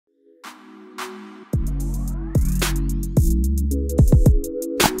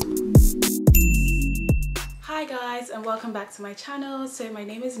guys, and welcome back to my channel. So my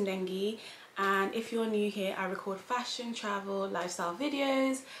name is Nengi, and if you're new here, I record fashion, travel, lifestyle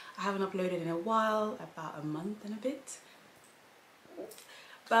videos. I haven't uploaded in a while, about a month and a bit.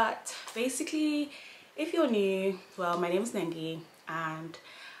 But basically, if you're new, well, my name is Nengi, and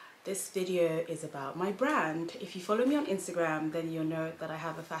this video is about my brand. If you follow me on Instagram, then you'll know that I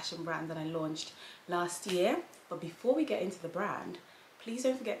have a fashion brand that I launched last year. But before we get into the brand, please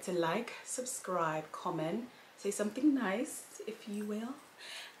don't forget to like, subscribe, comment, say something nice, if you will.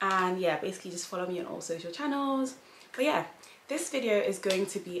 And yeah, basically just follow me on all social channels. But yeah, this video is going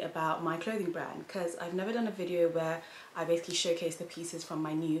to be about my clothing brand, because I've never done a video where I basically showcase the pieces from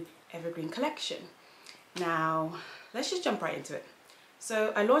my new Evergreen collection. Now, let's just jump right into it.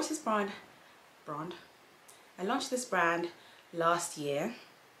 So I launched this brand last year,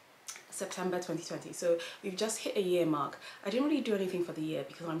 September 2020. So we've just hit a year mark. I didn't really do anything for the year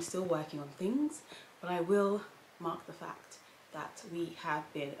because I'm still working on things, but I will mark the fact that we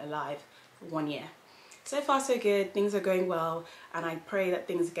have been alive for 1 year. So far so good, things are going well, and I pray that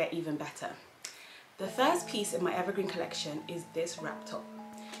things get even better. The first piece in my Evergreen collection is this wrap top.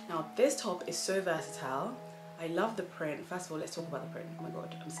 Now this top is so versatile. I love the print. First of all, let's talk about the print. Oh my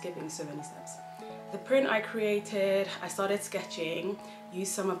god, I'm skipping so many steps. The print I created, I started sketching,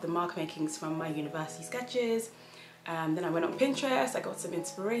 used some of the mark makings from my university sketches. Then I went on Pinterest, I got some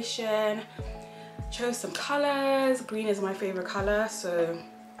inspiration, chose some colors. Green is my favorite color, so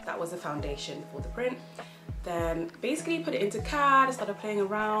that was the foundation for the print. Then basically put it into CAD, I started playing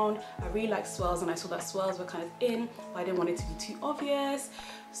around. I really like swirls, and I saw that swirls were kind of in, but I didn't want it to be too obvious.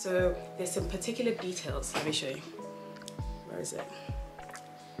 So there's some particular details. Let me show you. Where is it?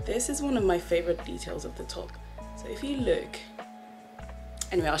 This is one of my favorite details of the top. So if you look,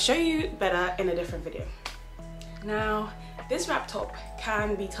 anyway, I'll show you better in a different video. Now, this wrap top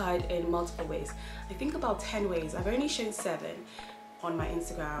can be tied in multiple ways. I think about 10 ways. I've only shown 7 on my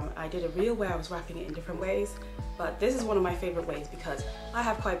Instagram. I did a reel where I was wrapping it in different ways, but this is one of my favorite ways because I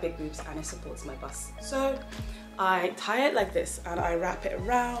have quite big boobs and it supports my bust. So I tie it like this and I wrap it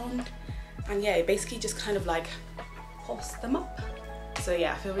around, and yeah, it basically just kind of like pulls them up. So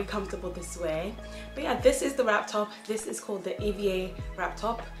yeah, I feel really comfortable this way. But yeah, this is the wrap top. This is called the EVA wrap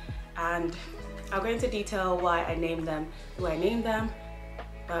top, and I'll go into detail why I named them the way I named them.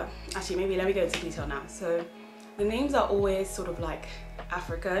 But actually, maybe let me go into detail now. So the names are always sort of like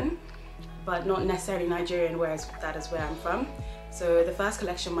African, but not necessarily Nigerian, whereas that is where I'm from. So the first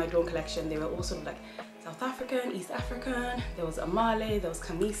collection, my Dawn collection, they were all sort of like South African, East African. There was Amale, there was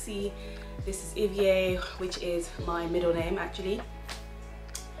Kamisi. This is EVA, which is my middle name actually.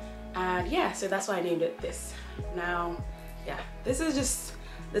 And yeah, so that's why I named it this. Now, yeah, this is just,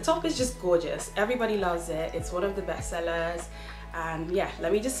 the top is just gorgeous. Everybody loves it. It's one of the best sellers. And yeah,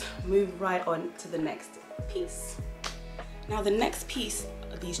 let me just move right on to the next piece. Now the next piece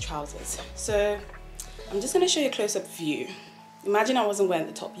are these trousers. So I'm just gonna show you a close-up view. Imagine I wasn't wearing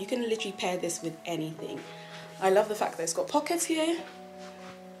the top. You can literally pair this with anything. I love the fact that it's got pockets here,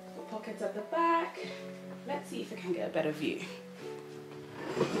 got pockets at the back. Let's see if I can get a better view.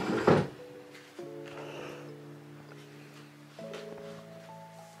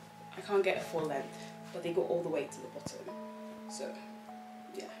 I can't get a full length, but they go all the way to the bottom. So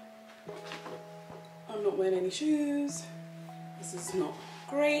yeah, I'm not wearing any shoes. This is not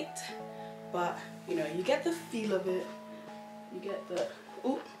great, but you know, you get the feel of it. You get the,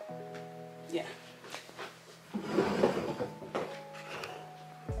 oh, yeah.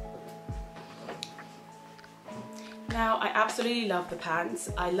 Now, I absolutely love the pants.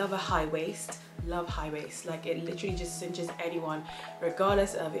 I love a high waist, love high waist. Like, it literally just cinches anyone,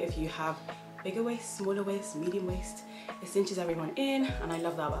 regardless of if you have bigger waist, smaller waist, medium waist. It cinches everyone in, and I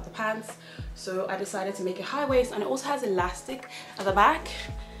love that about the pants. So I decided to make it high waist, and it also has elastic at the back.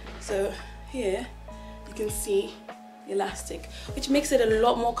 So here, you can see elastic, which makes it a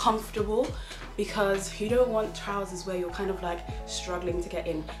lot more comfortable, because you don't want trousers where you're kind of like struggling to get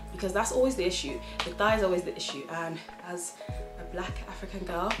in, because that's always the issue. The thigh is always the issue, and as a black African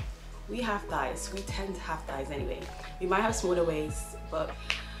girl, we have thighs. We tend to have thighs anyway. We might have smaller waists, but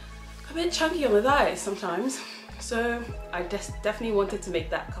a bit chunky on the thighs sometimes. So I definitely wanted to make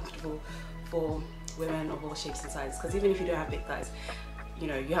that comfortable for women of all shapes and sizes, because even if you don't have big thighs, you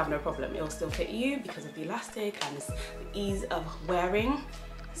know, you have no problem. It will still fit you because of the elastic and the ease of wearing.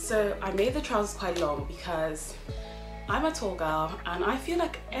 So I made the trousers quite long because I'm a tall girl, and I feel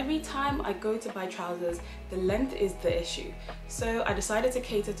like every time I go to buy trousers, the length is the issue. So I decided to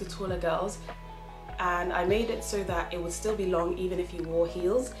cater to taller girls, and I made it so that it would still be long even if you wore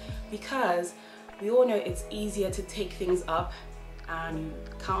heels, because we all know it's easier to take things up and you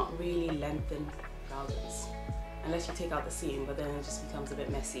can't really lengthen trousers. unless you take out the seam, but then it just becomes a bit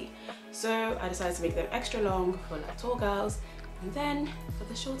messy. So I decided to make them extra long for like tall girls, and then for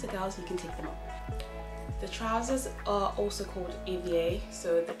the shorter girls you can take them up. The trousers are also called EVA,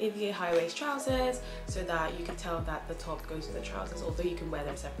 so the EVA high waist trousers, so that you can tell that the top goes with the trousers, although you can wear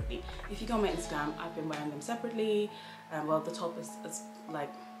them separately. If you go on my Instagram, I've been wearing them separately. Well, the top is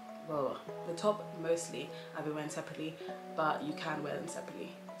like, well, the top mostly I've been wearing separately, but you can wear them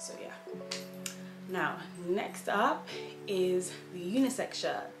separately, so yeah. Now, next up is the unisex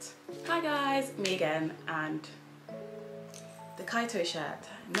shirt. Hi guys, me again, and the Kaito shirt.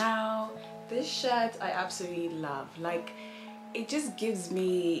 Now, this shirt I absolutely love. Like, it just gives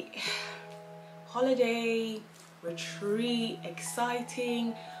me holiday, retreat,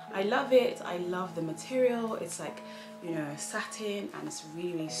 exciting. I love it. I love the material. It's like, you know, satin, and it's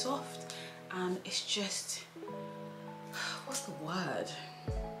really, really soft, and it's just, what's the word?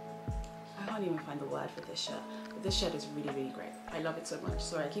 I can't even find the word for this shirt, but this shirt is really, really great. I love it so much.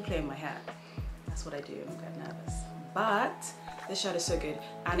 Sorry, I keep playing my hair. That's what I do, I'm quite nervous. But this shirt is so good,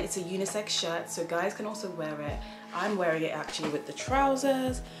 and it's a unisex shirt, so guys can also wear it. I'm wearing it actually with the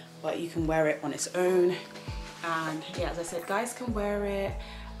trousers, but you can wear it on its own. And yeah, as I said, guys can wear it.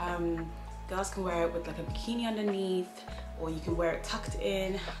 Girls can wear it with like a bikini underneath, or you can wear it tucked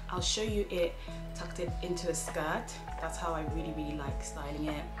in. I'll show you it tucked it into a skirt. That's how I really, really like styling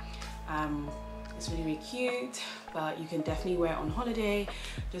it. It's really, really cute, but you can definitely wear it on holiday,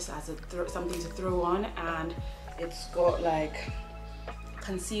 just as a something to throw on. And it's got like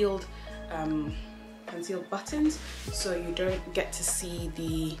concealed buttons, so you don't get to see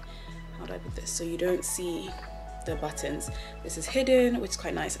the, how do I put this, so you don't see the buttons. This is hidden, which is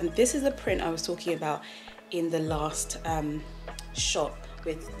quite nice. And this is the print I was talking about in the last shot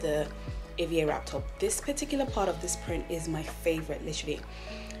with the EVA wrap top. This particular part of this print is my favorite, literally.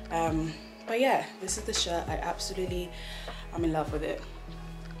 But yeah, this is the shirt. I'm in love with it.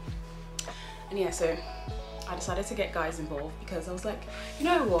 And yeah, so I decided to get guys involved because I was like, you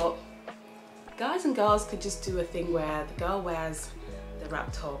know what, guys and girls could just do a thing where the girl wears the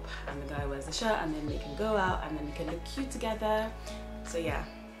wrap top and the guy wears the shirt, and then they can go out and then they can look cute together. So yeah,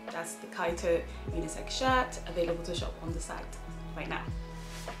 that's the Kaito unisex shirt, available to shop on the site right now.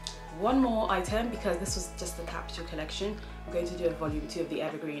 One more item, because this was just the capsule collection. I'm going to do a volume 2 of the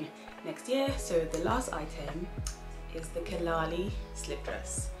Evergreen next year. So the last item is the Kilali slip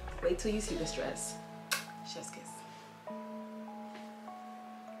dress. Wait till you see this dress. Chef's kiss.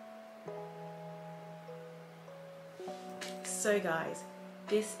 So guys,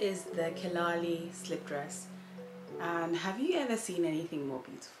 this is the Kilali slip dress, and have you ever seen anything more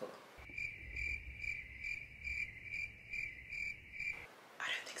beautiful? I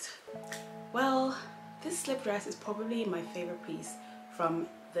don't think so. Well, this slip dress is probably my favorite piece from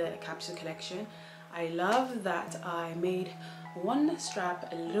the capsule collection. I love that I made one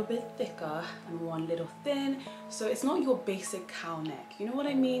strap a little bit thicker and one little thin, so it's not your basic cow neck. You know what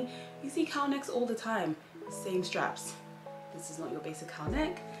I mean? You see cow necks all the time, same straps. This is not your basic cow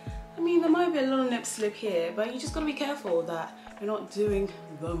neck. I mean, there might be a little nip slip here, but you just gotta be careful that you're not doing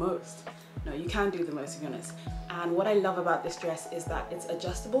the most. No, you can do the most, to be honest. And what I love about this dress is that it's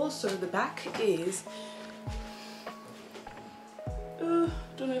adjustable, so the back is,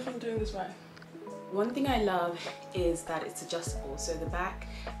 don't know if I'm doing this right. One thing I love is that it's adjustable, so the back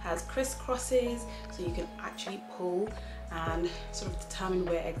has crisscrosses, so you can actually pull and sort of determine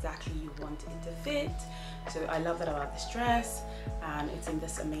where exactly you want it to fit. So I love that about this dress, and it's in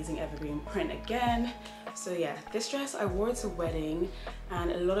this amazing evergreen print again. So yeah, this dress I wore to a wedding,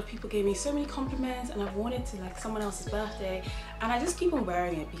 and a lot of people gave me so many compliments, and I've worn it to like someone else's birthday, and I just keep on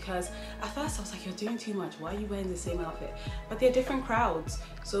wearing it because at first I was like, you're doing too much, why are you wearing the same outfit? But they're different crowds,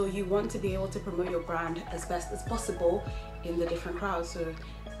 so you want to be able to promote your brand as best as possible in the different crowds. So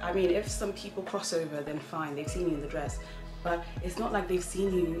I mean, if some people cross over, then fine, they've seen you in the dress, but it's not like they've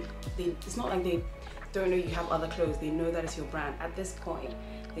seen you, it's not like they don't know you have other clothes. They know that it's your brand. At this point,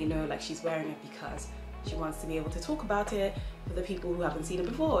 they know like she's wearing it because she wants to be able to talk about it for the people who haven't seen it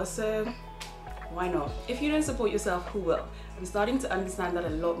before. So why not? If you don't support yourself, who will? I'm starting to understand that a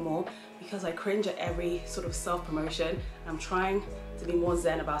lot more because I cringe at every sort of self-promotion. I'm trying to be more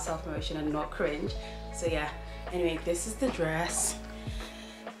zen about self-promotion and not cringe. So yeah, anyway, this is the dress.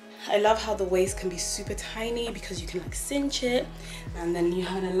 I love how the waist can be super tiny because you can like cinch it, and then you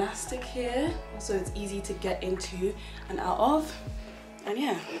have an elastic here, so it's easy to get into and out of. And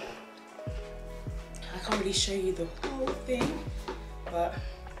yeah, I can't really show you the whole thing, but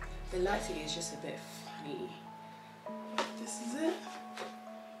the lighting is just a bit funny. This is it.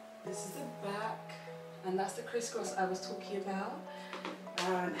 This is the back, and that's the crisscross I was talking about.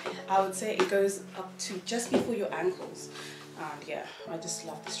 and I would say it goes up to just before your ankles. And yeah, I just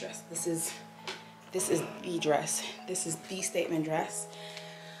love this dress. This is the dress. This is the statement dress.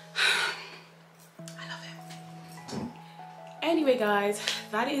 I love it. Anyway guys,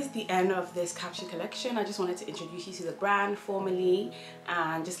 that is the end of this capsule collection. I just wanted to introduce you to the brand formally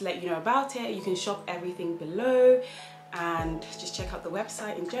and just let you know about it. You can shop everything below and just check out the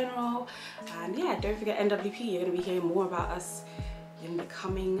website in general. And yeah, don't forget NWP. You're going to be hearing more about us in the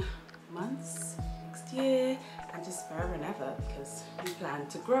coming months, next year, and just forever and ever, because we plan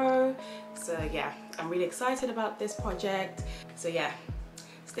to grow. So yeah, I'm really excited about this project. So yeah,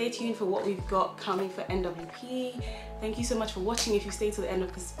 stay tuned for what we've got coming for NWP. Thank you so much for watching. If you stay to the end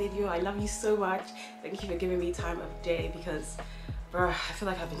of this video, I love you so much. Thank you for giving me time of day, because bruh, I feel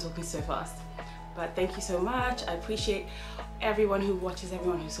like I've been talking so fast. But thank you so much. I appreciate everyone who watches,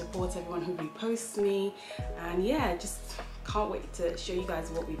 everyone who supports, everyone who reposts me. And yeah, just can't wait to show you guys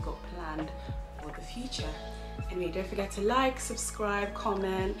what we've got planned for the future. Anyway, don't forget to like, subscribe,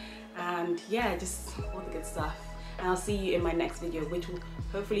 comment, and yeah, just all the good stuff. And I'll see you in my next video, which will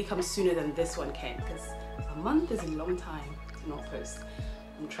hopefully come sooner than this one came, because a month is a long time to not post.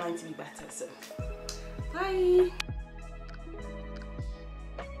 I'm trying to be better, so bye.